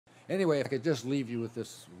Anyway, if I could just leave you with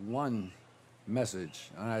this one message,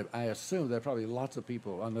 and I assume there are probably lots of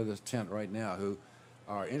people under this tent right now who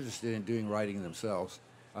are interested in doing writing themselves.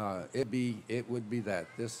 It would be that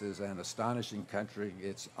this is an astonishing country.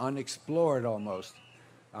 It's unexplored almost,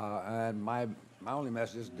 and my only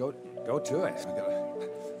message is go to it.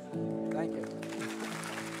 Thank you.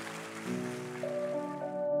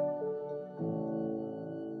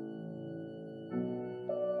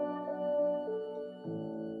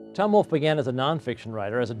 Tom Wolfe began as a nonfiction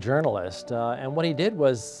writer, as a journalist, and what he did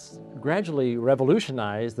was gradually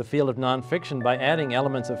revolutionize the field of nonfiction by adding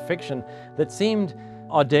elements of fiction that seemed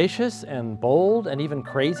audacious and bold and even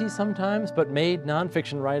crazy sometimes, but made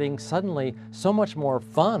nonfiction writing suddenly so much more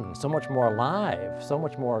fun, so much more alive, so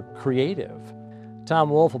much more creative. Tom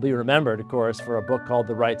Wolfe will be remembered, of course, for a book called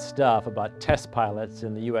The Right Stuff about test pilots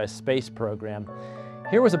in the U.S. space program.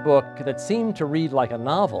 Here was a book that seemed to read like a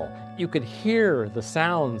novel. You could hear the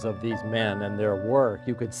sounds of these men and their work.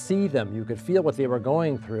 You could see them. You could feel what they were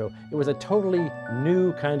going through. It was a totally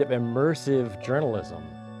new kind of immersive journalism.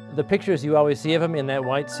 The pictures you always see of him in that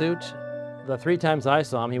white suit, the 3 times I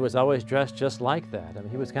saw him, he was always dressed just like that. I mean,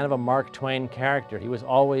 he was kind of a Mark Twain character. He was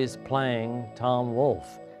always playing Tom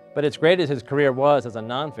Wolfe. But as great as his career was as a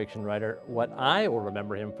nonfiction writer, what I will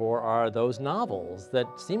remember him for are those novels that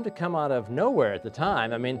seemed to come out of nowhere at the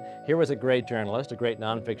time. I mean, here was a great journalist, a great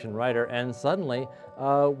nonfiction writer, and suddenly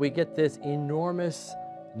we get this enormous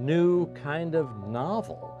new kind of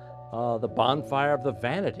novel, The Bonfire of the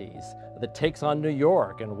Vanities, that takes on New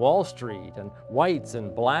York and Wall Street and whites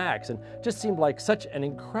and blacks, and just seemed like such an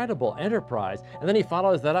incredible enterprise. And then he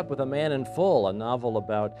follows that up with A Man in Full, a novel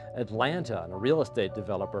about Atlanta and a real estate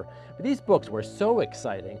developer. But these books were so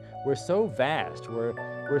exciting, were so vast,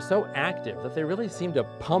 were so active that they really seemed to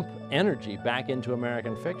pump energy back into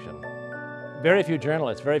American fiction. Very few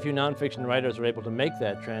journalists, very few nonfiction writers were able to make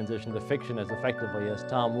that transition to fiction as effectively as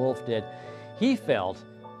Tom Wolfe did. He felt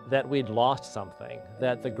that we'd lost something,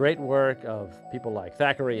 that the great work of people like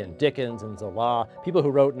Thackeray and Dickens and Zola, people who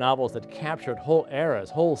wrote novels that captured whole eras,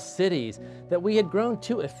 whole cities, that we had grown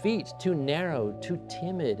too effete, too narrow, too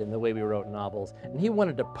timid in the way we wrote novels. And he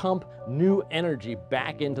wanted to pump new energy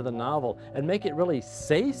back into the novel and make it really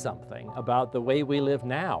say something about the way we live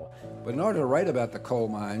now. But in order to write about the coal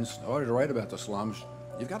mines, in order to write about the slums,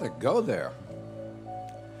 you've got to go there.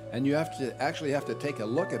 And you have to take a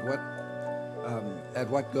look at what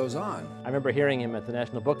goes on. I remember hearing him at the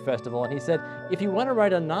National Book Festival, and he said, if you want to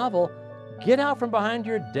write a novel, get out from behind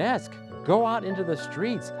your desk, go out into the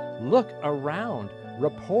streets, look around,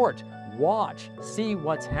 report, watch, see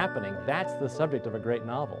what's happening. That's the subject of a great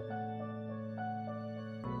novel.